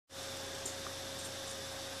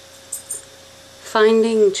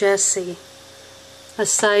Finding Jesse. A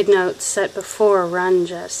side note set before Run,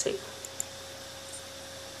 Jesse.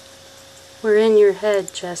 We're in your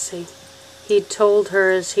head, Jesse. He'd told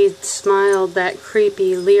her as he'd smiled that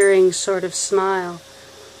creepy, leering sort of smile,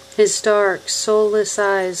 his dark, soulless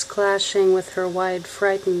eyes clashing with her wide,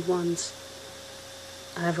 frightened ones.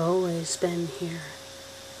 I've always been here.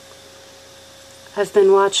 I've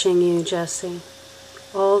been watching you, Jesse.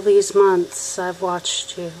 All these months I've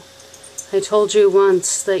watched you. I told you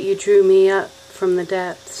once that you drew me up from the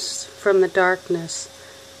depths, from the darkness,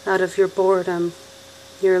 out of your boredom,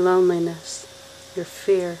 your loneliness, your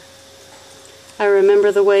fear. I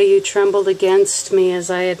remember the way you trembled against me as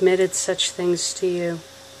I admitted such things to you.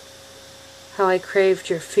 How I craved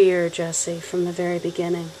your fear, Jesse, from the very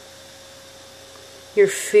beginning. Your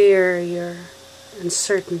fear, your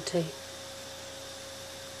uncertainty.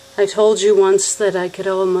 I told you once that I could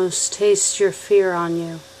almost taste your fear on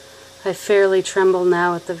you. I fairly tremble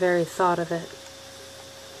now at the very thought of it.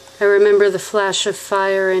 I remember the flash of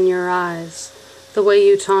fire in your eyes, the way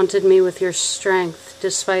you taunted me with your strength,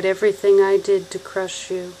 despite everything I did to crush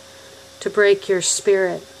you, to break your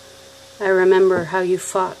spirit. I remember how you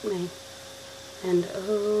fought me, and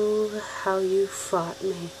oh, how you fought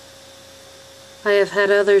me. I have had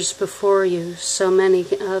others before you, so many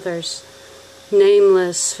others,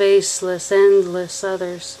 nameless, faceless, endless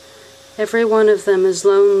others, every one of them as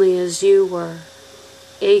lonely as you were,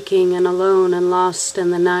 aching and alone and lost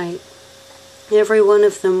in the night. Every one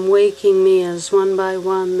of them waking me as one by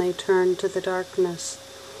one they turned to the darkness,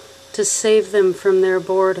 to save them from their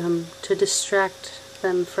boredom, to distract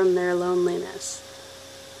them from their loneliness.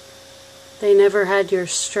 They never had your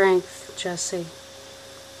strength, Jesse.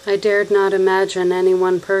 I dared not imagine any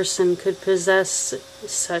one person could possess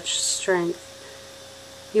such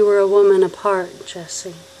strength. You were a woman apart,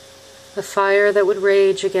 Jesse. A fire that would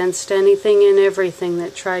rage against anything and everything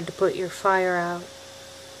that tried to put your fire out.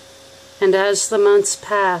 And as the months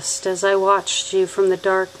passed, as I watched you from the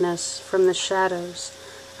darkness, from the shadows,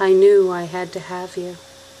 I knew I had to have you.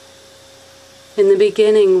 In the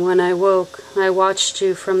beginning, when I woke, I watched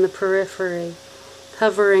you from the periphery,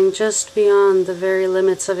 hovering just beyond the very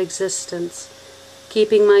limits of existence,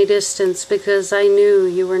 keeping my distance because I knew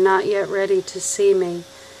you were not yet ready to see me,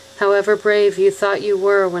 however brave you thought you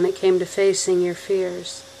were when it came to facing your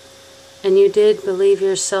fears. And you did believe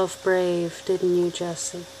yourself brave, didn't you,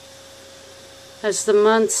 Jesse? As the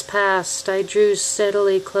months passed, I drew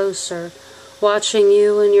steadily closer, watching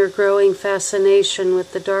you and your growing fascination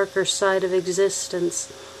with the darker side of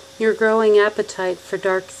existence, your growing appetite for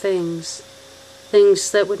dark things,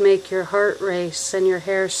 things that would make your heart race and your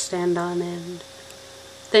hair stand on end,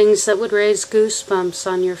 things that would raise goosebumps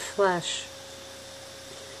on your flesh,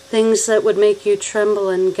 things that would make you tremble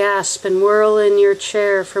and gasp and whirl in your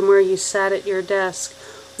chair from where you sat at your desk,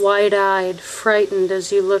 wide-eyed, frightened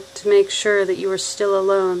as you looked to make sure that you were still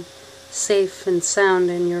alone, safe and sound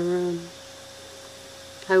in your room.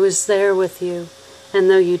 I was there with you, and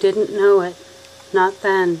though you didn't know it, not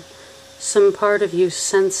then, some part of you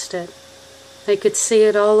sensed it. I could see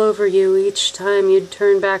it all over you each time you'd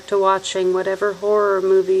turn back to watching whatever horror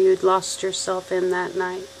movie you'd lost yourself in that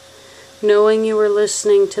night, knowing you were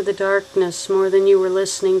listening to the darkness more than you were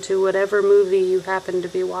listening to whatever movie you happened to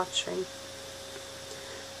be watching.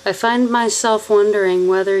 I find myself wondering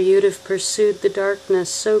whether you'd have pursued the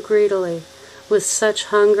darkness so greedily, with such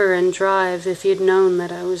hunger and drive, if you'd known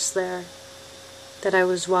that I was there, that I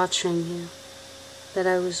was watching you, that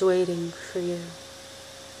I was waiting for you.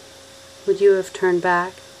 Would you have turned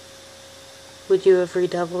back? Would you have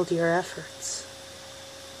redoubled your efforts?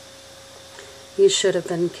 You should have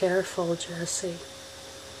been careful, Jesse,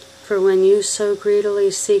 for when you so greedily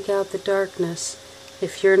seek out the darkness,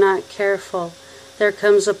 if you're not careful, there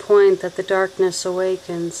comes a point that the darkness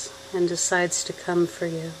awakens and decides to come for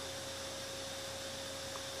you.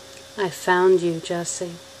 I found you,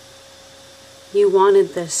 Jesse. You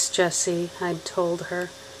wanted this, Jesse, I'd told her,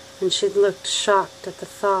 and she'd looked shocked at the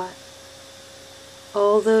thought.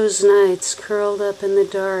 All those nights curled up in the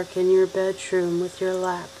dark in your bedroom with your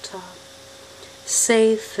laptop,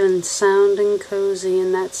 safe and sound and cozy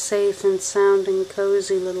in that safe and sound and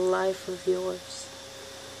cozy little life of yours,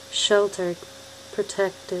 sheltered,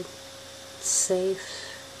 protected, safe.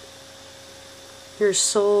 Your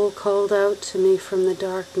soul called out to me from the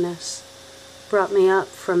darkness, brought me up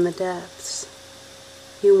from the depths.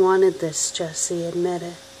 You wanted this, Jesse, admit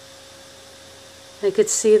it. I could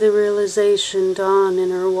see the realization dawn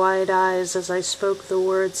in her wide eyes as I spoke the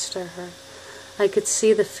words to her. I could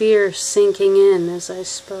see the fear sinking in as I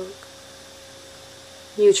spoke.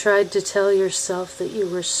 You tried to tell yourself that you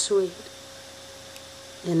were sweet,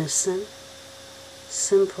 innocent,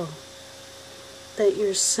 simple. That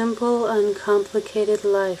your simple, uncomplicated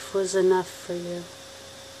life was enough for you.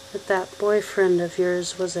 That that boyfriend of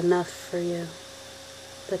yours was enough for you.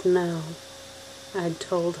 But no, I'd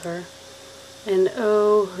told her. And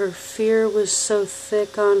oh, her fear was so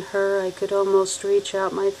thick on her I could almost reach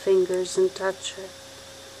out my fingers and touch her.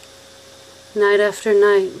 Night after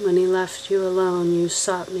night, when he left you alone, you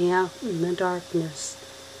sought me out in the darkness,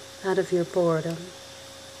 out of your boredom,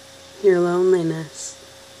 your loneliness,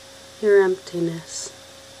 your emptiness.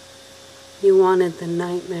 You wanted the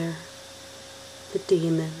nightmare, the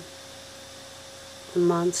demon, the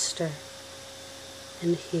monster,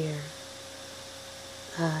 and here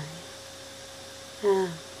I am.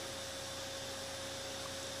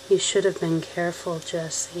 You should have been careful,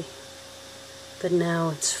 Jessie, but now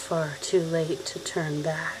it's far too late to turn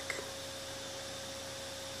back.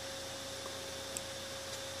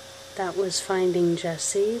 That was Finding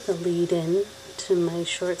Jessie, the lead-in to my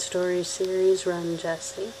short story series, Run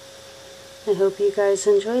Jessie. I hope you guys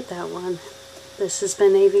enjoyed that one. This has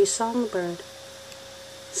been AV Songbird.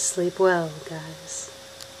 Sleep well, guys.